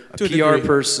marketer, a PR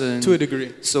person. To a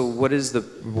degree. So what is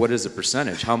the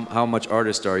percentage? How much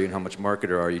artist are you and how much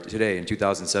marketer are you today in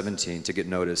 2017 to get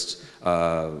noticed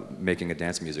making a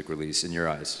dance music release in your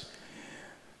eyes?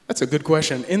 That's a good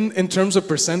question. In terms of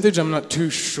percentage, I'm not too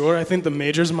sure. I think the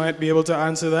majors might be able to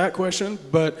answer that question,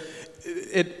 but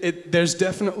there's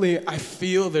definitely, I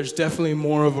feel there's definitely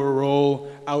more of a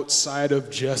role outside of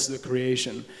just the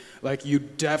creation. Like, you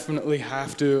definitely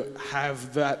have to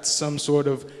have that some sort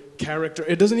of character.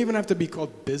 It doesn't even have to be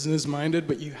called business-minded,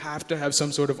 but you have to have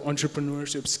some sort of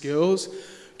entrepreneurship skills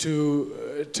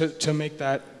to make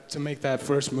that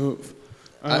first move.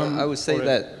 I would say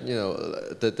that, you know,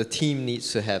 the team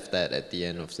needs to have that at the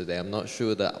end of the day. I'm not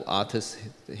sure the artist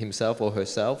himself or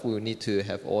herself will need to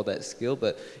have all that skill,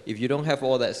 but if you don't have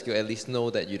all that skill, at least know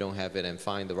that you don't have it and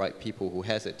find the right people who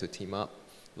has it to team up,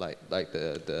 like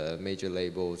the major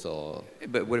labels or...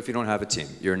 But what if you don't have a team?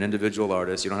 You're an individual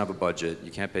artist, you don't have a budget,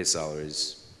 you can't pay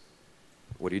salaries.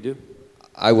 What do you do?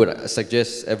 I would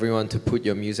suggest everyone to put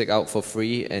your music out for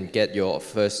free and get your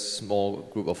first small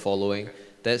group of following.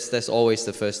 That's always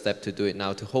the first step to do it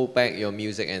now. To hold back your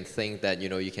music and think that, you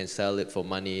know, you can sell it for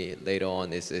money later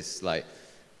on is like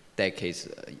decades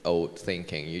old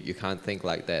thinking. You can't think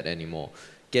like that anymore.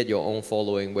 Get your own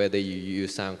following, whether you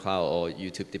use SoundCloud or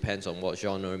YouTube, depends on what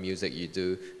genre of music you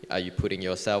do. Are you putting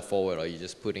yourself forward, or are you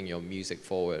just putting your music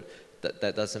forward?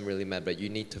 That doesn't really matter, but you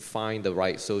need to find the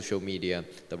right social media,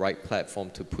 the right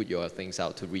platform to put your things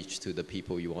out to reach to the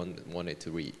people you want it to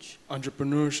reach.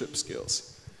 Entrepreneurship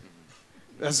skills.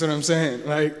 That's what I'm saying.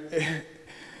 Like, I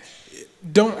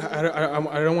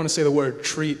don't want to say the word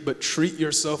treat, but treat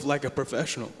yourself like a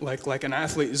professional. Like an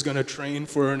athlete is going to train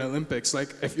for an Olympics.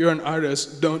 Like, if you're an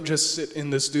artist, don't just sit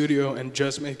in the studio and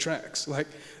just make tracks. Like,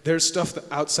 there's stuff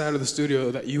outside of the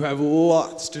studio that you have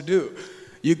lots to do.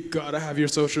 You gotta have your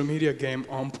social media game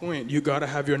on point. You gotta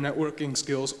have your networking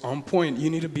skills on point. You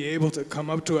need to be able to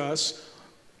come up to us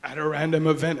at a random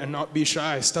event and not be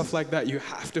shy. Stuff like that. You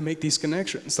have to make these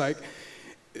connections. Like,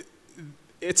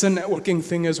 it's a networking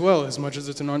thing as well, as much as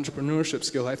it's an entrepreneurship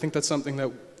skill. I think that's something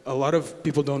that a lot of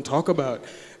people don't talk about.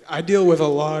 I deal with a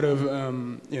lot of,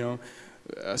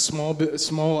 small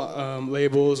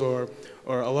labels or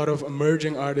a lot of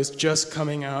emerging artists just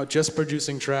coming out, just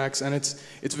producing tracks, and it's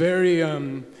very,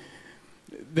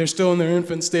 they're still in their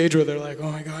infant stage where they're like,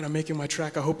 oh my God, I'm making my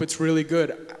track, I hope it's really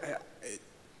good.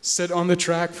 Sit on the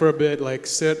track for a bit, like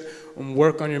sit and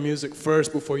work on your music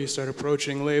first before you start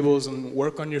approaching labels, and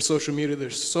work on your social media.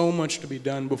 There's so much to be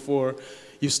done before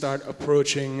you start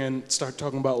approaching and start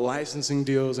talking about licensing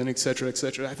deals and et cetera, et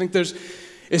cetera. I think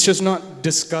it's just not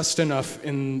discussed enough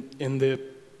in the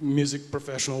music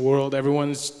professional world.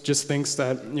 Everyone just thinks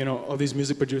that, all these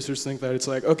music producers think that it's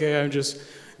like, okay, I'm just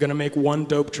gonna make one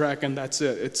dope track and that's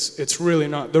it. It's really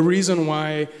not. The reason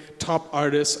why top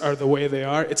artists are the way they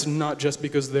are, it's not just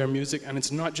because of their music, and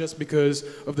it's not just because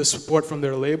of the support from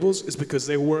their labels, it's because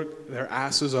they work their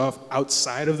asses off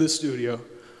outside of the studio,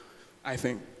 I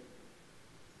think.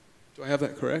 Do I have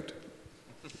that correct?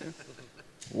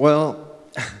 Well,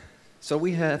 so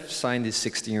we have signed this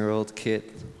 16-year-old kid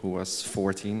who was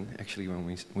 14, actually,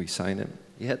 when we signed him.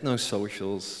 He had no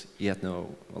socials, he had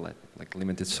no,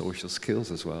 limited social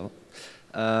skills as well.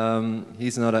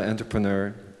 He's not an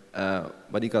entrepreneur.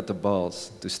 but he got the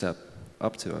balls to step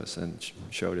up to us and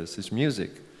showed us his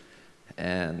music.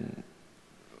 And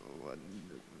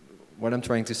what I'm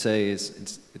trying to say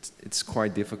is it's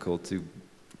quite difficult to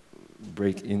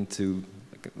break into,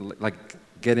 like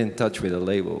get in touch with a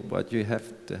label, but you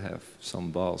have to have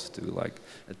some balls to like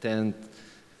attend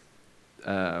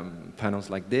panels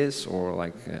like this or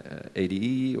like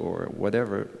ADE or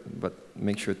whatever, but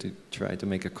make sure to try to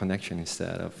make a connection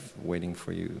instead of waiting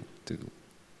for you to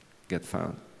get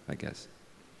found, I guess.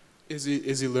 Is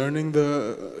he learning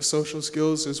the social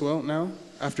skills as well now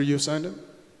after you've signed him?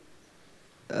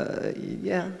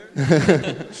 Yeah.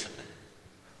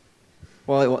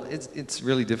 Well, it's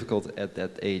really difficult at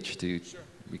that age to,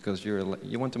 because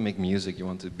you want to make music, you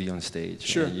want to be on stage.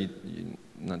 Sure. And you're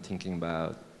not thinking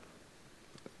about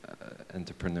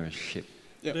entrepreneurship.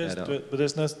 Yeah. But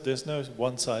there's no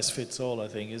one size fits all. I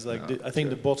think is like No, I think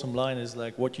the bottom line is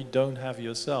like what you don't have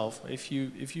yourself. If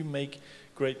you make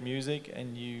great music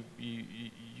and you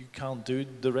can't do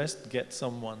the rest, get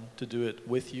someone to do it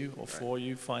with you or for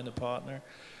you. Find a partner.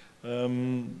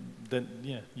 Then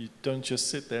yeah, you don't just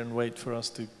sit there and wait for us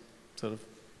to sort of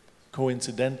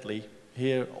coincidentally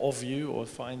hear of you or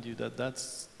find you.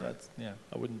 That's yeah.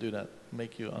 I wouldn't do that.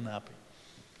 Make you unhappy.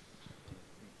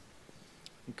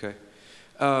 Okay.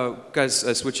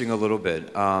 Guys, switching a little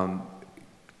bit. Let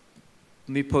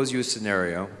me pose you a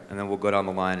scenario, and then we'll go down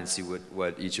the line and see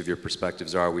what each of your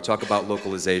perspectives are. We talk about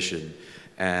localization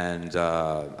and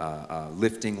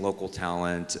lifting local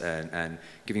talent and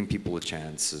giving people a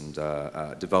chance and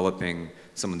developing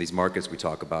some of these markets we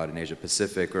talk about in Asia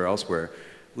Pacific or elsewhere.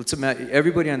 Let's imagine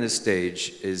everybody on this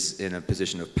stage is in a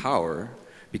position of power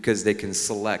because they can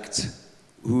select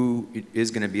who is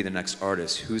going to be the next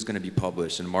artist, who's going to be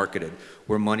published and marketed,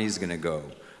 where money's going to go,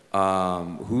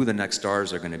 who the next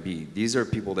stars are going to be. These are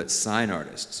people that sign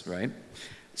artists, right?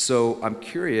 So I'm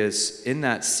curious, in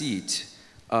that seat,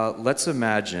 let's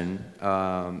imagine,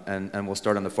 and we'll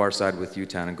start on the far side with you,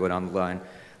 Tan, and go down the line.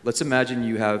 Let's imagine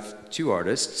you have two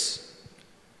artists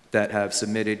that have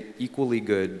submitted equally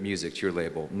good music to your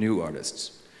label, new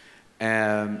artists.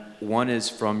 And one is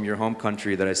from your home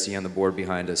country that I see on the board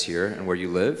behind us here and where you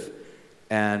live,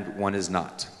 and one is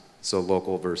not. So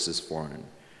local versus foreign.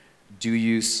 Do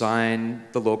you sign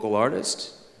the local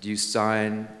artist? Do you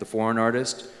sign the foreign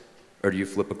artist? Or do you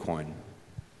flip a coin?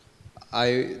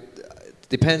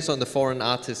 Depends on the foreign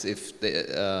artist. If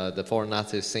the foreign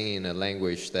artist is singing in a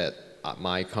language that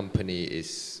my company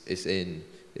is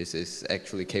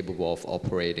actually capable of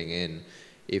operating in.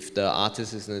 If the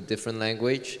artist is in a different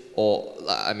language, or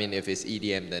I mean, if it's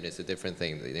EDM, then it's a different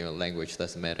thing. You know, language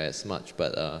doesn't matter as much.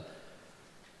 But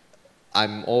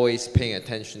I'm always paying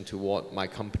attention to what my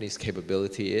company's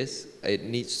capability is. It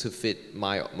needs to fit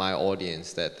my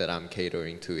audience that I'm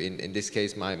catering to. In this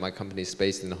case, my company is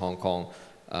based in Hong Kong,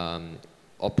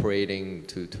 operating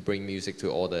to bring music to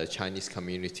all the Chinese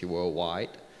community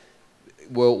worldwide,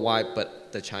 but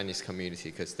the Chinese community,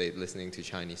 because they're listening to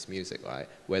Chinese music, right?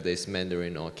 Whether it's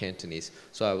Mandarin or Cantonese.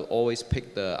 So I will always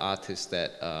pick the artist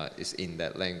that is in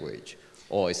that language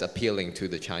or is appealing to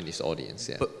the Chinese audience.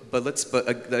 Yeah. But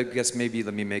I guess maybe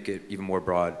let me make it even more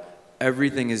broad.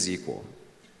 Everything is equal.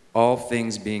 All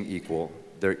things being equal,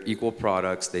 they're equal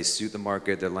products. They suit the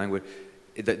market, their language.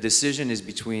 The decision is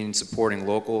between supporting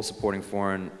local, supporting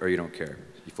foreign, or you don't care.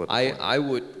 You flip a coin. I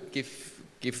would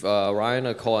give Ryan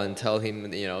a call and tell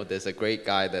him, you know, there's a great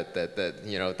guy that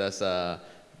you know does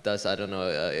I don't know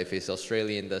if it's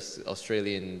Australian, does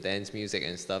Australian dance music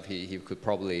and stuff. He could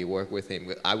probably work with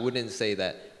him. I wouldn't say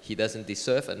that he doesn't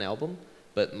deserve an album,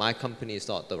 but my company is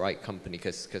not the right company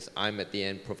because I'm at the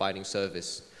end providing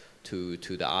service to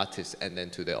the artist and then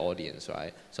to the audience,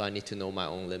 right? So I need to know my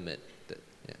own limit.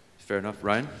 Fair enough.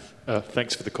 Ryan?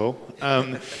 Thanks for the call.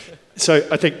 So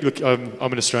I think, look, I'm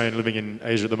an Australian living in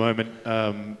Asia at the moment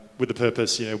with the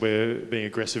purpose, you know, we're being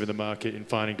aggressive in the market in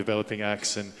finding, developing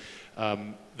acts, and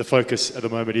the focus at the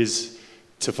moment is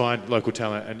to find local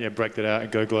talent and break that out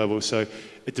and go global. So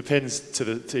it depends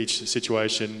to each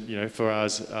situation. You know, for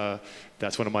us,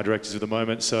 that's one of my directives at the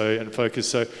moment. So focus.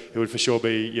 So it would for sure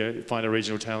be find a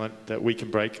regional talent that we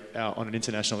can break out on an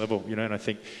international level. You know, and I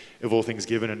think of all things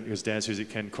given, and because dance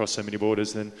music can cross so many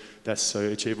borders, then that's so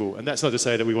achievable. And that's not to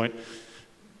say that we won't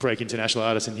break international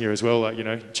artists in here as well. Like, you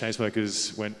know,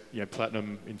 Chainsmokers went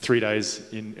platinum in 3 days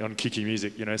on QQ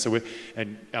Music. You know, so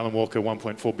and Alan Walker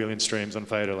 1.4 billion streams on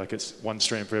Fader. Like, it's one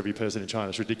stream for every person in China.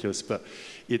 It's ridiculous. But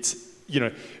it's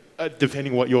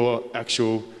depending what your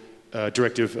actual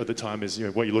directive at the time is,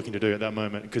 what you're looking to do at that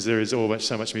moment, because there is always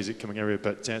so much music coming everywhere.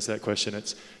 But to answer that question,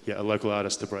 it's a local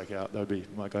artist to break out. That would be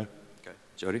my go. Okay,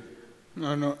 Jody. I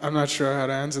don't know, I'm not sure how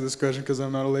to answer this question because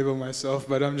I'm not a label myself,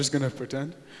 but I'm just gonna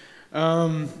pretend.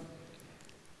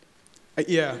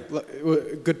 Yeah,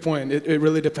 good point. It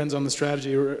really depends on the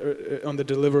strategy, on the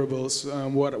deliverables.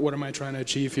 What am I trying to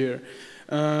achieve here?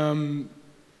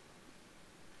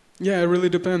 Yeah, it really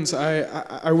depends.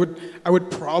 I would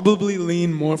probably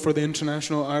lean more for the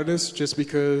international artists, just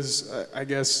because I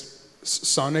guess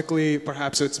sonically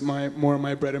perhaps it's more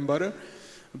my bread and butter.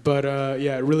 But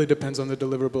yeah, it really depends on the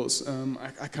deliverables.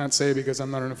 I can't say because I'm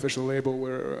not an official label.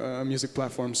 We're a music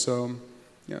platform, so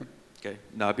yeah. Okay,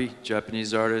 Nobby,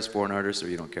 Japanese artist, foreign artist, or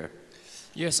you don't care?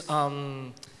 Yes,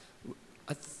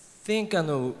 I think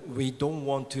we don't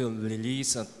want to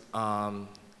release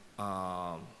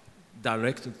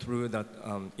direct through that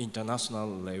international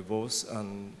labels.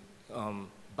 And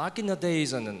back in the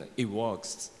days, it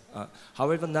works.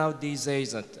 However, now these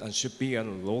days, it should be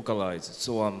localized.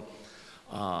 So,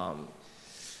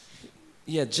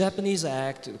 yeah, Japanese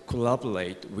act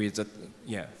collaborate with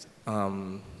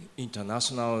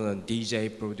international DJ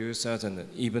producers, and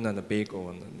even the big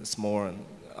or small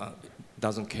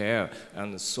doesn't care.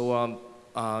 And so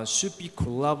should be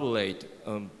collaborate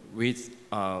with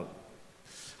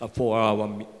for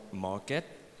our market,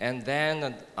 and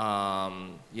then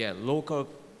yeah, local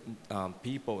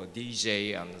people,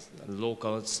 DJ and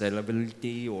local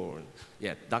celebrity, or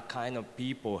yeah, that kind of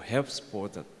people helps for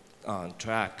the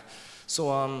track.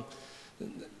 So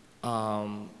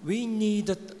we need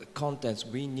the contents,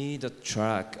 we need a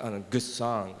track and a good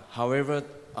song. However,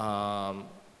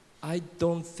 I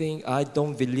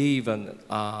don't believe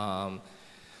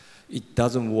it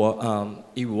doesn't work.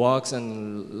 It works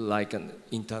and like an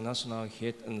international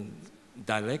hit and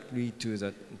directly to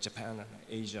the Japan and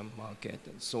Asian market.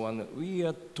 So we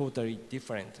are totally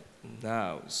different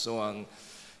now. So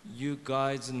you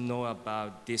guys know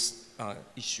about this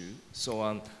issue.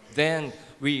 So then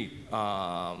we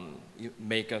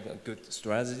make a good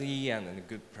strategy and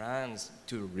good plans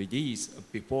to release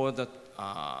before that.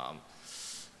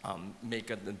 Make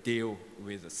a deal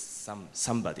with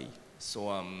somebody.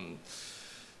 So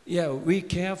yeah, we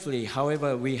carefully.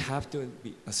 However, we have to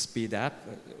speed up.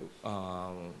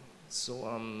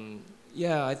 So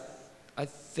yeah, I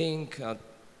think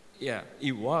yeah,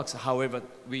 it works. However,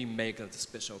 we make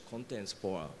special contents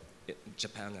for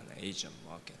Japan and Asian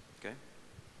market. Okay,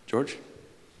 George.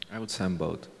 I would sign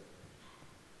both.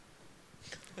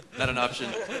 Not an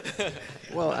option.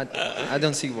 Well, I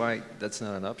don't see why that's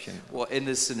not an option. Well, in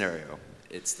this scenario,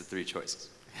 it's the three choices.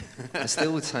 I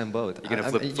still would sign both. You're gonna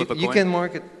flip a coin? You can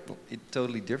market it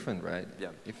totally different, right? Yeah.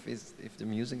 If the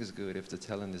music is good, if the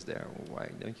talent is there, why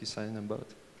don't you sign them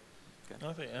both?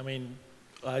 Okay. I mean,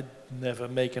 I'd never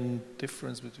make a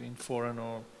difference between foreign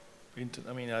or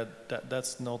I mean,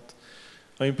 that's not.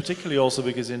 I mean, particularly also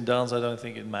because in dance, I don't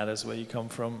think it matters where you come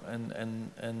from, and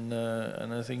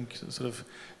I think sort of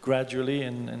gradually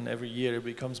and every year it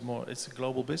becomes more. It's a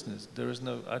global business. There is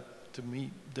no, to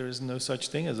me, there is no such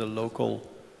thing as a local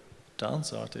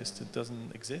dance artist. It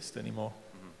doesn't exist anymore.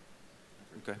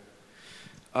 Mm-hmm.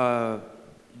 Okay.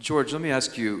 George, let me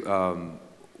ask you,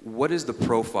 what is the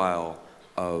profile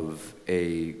of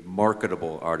a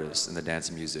marketable artist in the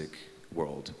dance music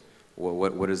world?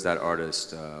 What does that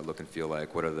artist look and feel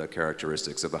like? What are the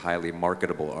characteristics of a highly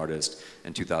marketable artist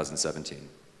in 2017?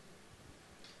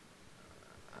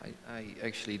 I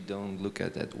actually don't look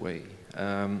at that way.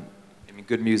 I mean,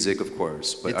 good music, of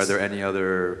course, but are there any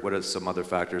other, what are some other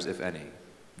factors, if any?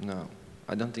 No,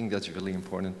 I don't think that's really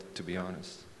important, to be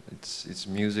honest. It's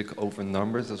music over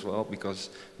numbers as well, because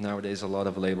nowadays a lot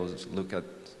of labels look at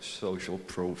social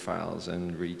profiles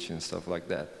and reach and stuff like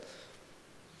that.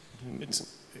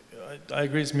 I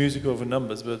agree it's music over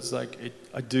numbers, but it's like,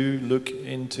 I do look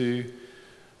into,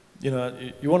 you know,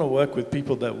 you want to work with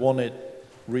people that want it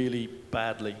really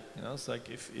badly. You know, it's like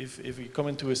if we come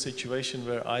into a situation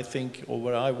where I think, or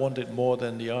where I want it more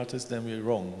than the artist, then we're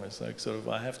wrong. It's like sort of,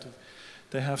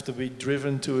 they have to be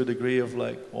driven to a degree of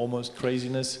like almost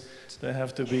craziness. They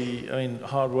have to be, I mean,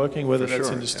 hardworking, whether that's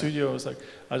in the studio. It's like,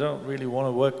 I don't really want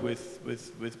to work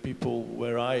with people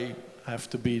where I have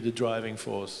to be the driving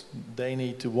force. They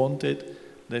need to want it.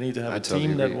 They need to have a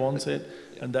team that wants it.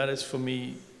 Yeah. And that is for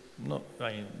me, not,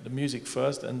 I mean, the music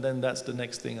first, and then that's the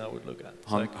next thing I would look at.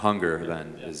 Hunger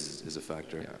then is a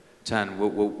factor. Yeah. Tan,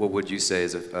 what would you say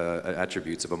is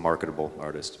attributes of a marketable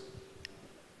artist?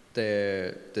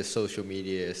 The social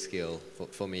media skill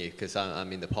for me, because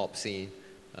I'm in the pop scene.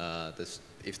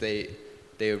 If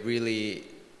they're really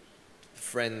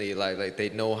friendly, like they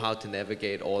know how to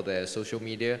navigate all their social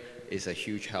media, is a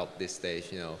huge help these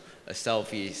days. You know, a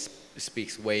selfie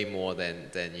speaks way more than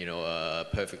you know a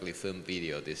perfectly filmed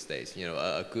video these days. You know,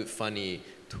 a good funny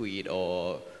tweet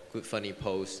or good funny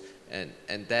post,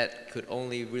 and that could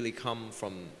only really come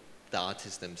from the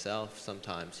artists themselves.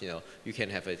 Sometimes, you know, you can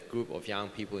have a group of young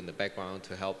people in the background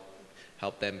to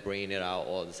help them bring it out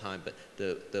all the time, but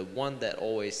the one that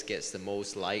always gets the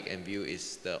most like and view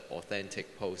is the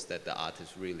authentic post that the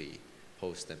artists really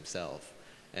post themselves,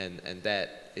 and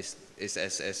that is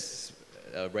as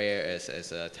rare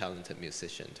as a talented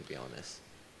musician, to be honest.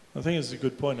 I think it's a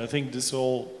good point. I think this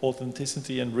whole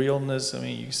authenticity and realness, I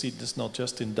mean, you see this not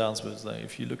just in dance, but it's like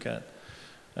if you look at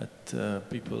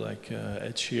people like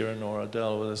Ed Sheeran or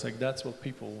Adele, it's like that's what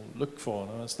people look for.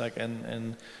 No? It's like,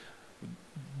 and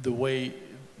the way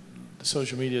the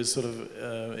social media is sort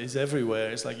of is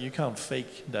everywhere, it's like you can't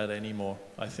fake that anymore,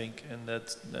 I think, and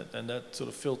that sort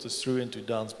of filters through into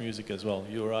dance music as well.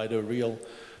 You're either real,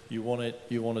 you want it,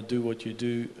 you want to do what you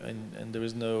do, and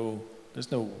there's no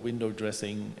window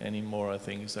dressing anymore, I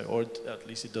think. It's like, or at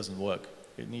least it doesn't work.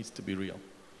 It needs to be real.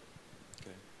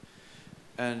 Okay.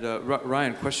 And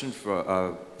Ryan, question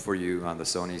for you on the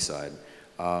Sony side.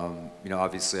 You know,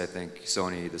 obviously, I think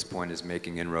Sony at this point is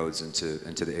making inroads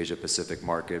into the Asia Pacific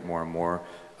market more and more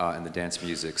in the dance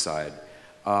music side.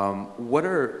 What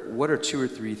are 2 or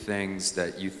 3 things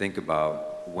that you think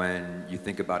about when you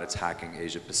think about attacking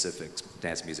Asia Pacific's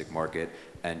dance music market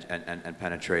and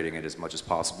penetrating it as much as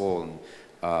possible,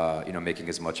 and you know, making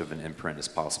as much of an imprint as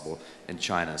possible in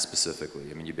China specifically?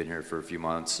 I mean, you've been here for a few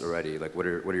months already. Like, what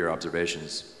are your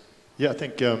observations? Yeah, I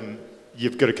think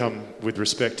you've got to come with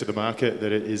respect to the market,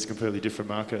 that it is a completely different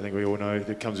market. I think we all know that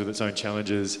it comes with its own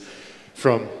challenges,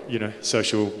 from, you know,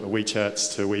 social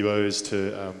WeChats to Weibos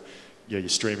to yeah, your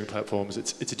streaming platforms.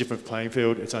 It's a different playing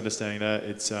field. It's understanding that.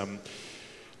 It's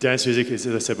dance music is,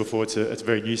 as I said before, it's a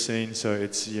very new scene. So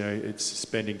it's, you know, it's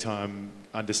spending time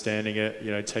understanding it.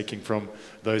 You know, taking from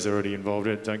those that are already involved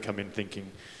in it. Don't come in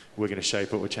thinking we're going to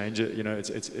shape it or change it. You know,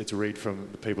 it's a read from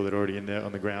the people that are already in there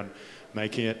on the ground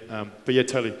making it. But yeah,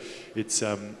 totally. It's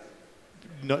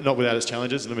not without its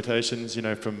challenges, limitations. You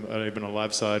know, from even on a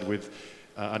live side with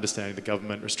understanding the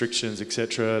government restrictions,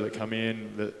 etc., that come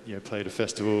in, that, you know, play to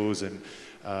festivals and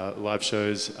live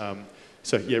shows.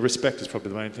 So yeah, respect is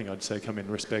probably the main thing I'd say. Come in,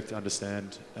 respect,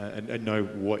 understand, and know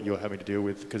what you're having to deal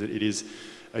with, because it is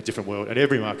a different world, and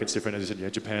every market's different. As I said, yeah,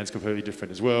 Japan's completely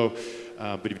different as well.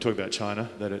 But if you talk about China,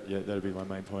 that'd be my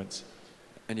main points.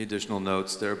 Any additional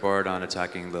notes there, Bart, on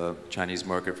attacking the Chinese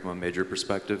market from a major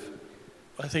perspective?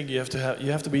 I think you have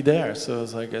to be there. So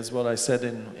it's like, as what I said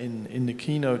in the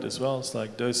keynote as well. It's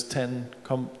like those 10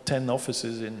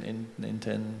 offices in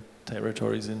 10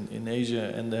 territories in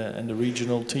Asia, and the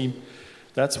regional team.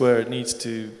 That's where it needs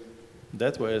to.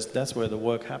 That's where the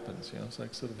work happens. You know, it's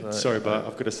like sort of. Sorry, Bart,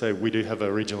 I've got to say we do have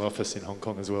a regional office in Hong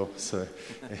Kong as well. So,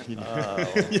 you, know,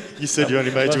 you said you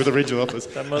only made you with a regional office.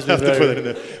 That must be very, to put that in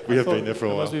there. We have been there for a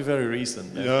while. It must be very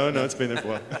recent. No, it's been there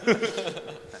for a while.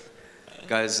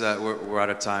 Guys, we're out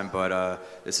of time, but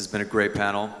this has been a great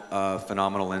panel.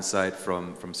 Phenomenal insight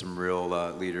from some real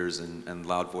leaders and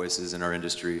loud voices in our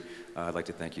industry. I'd like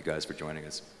to thank you guys for joining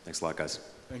us. Thanks a lot, guys.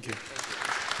 Thank you.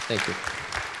 Thank you.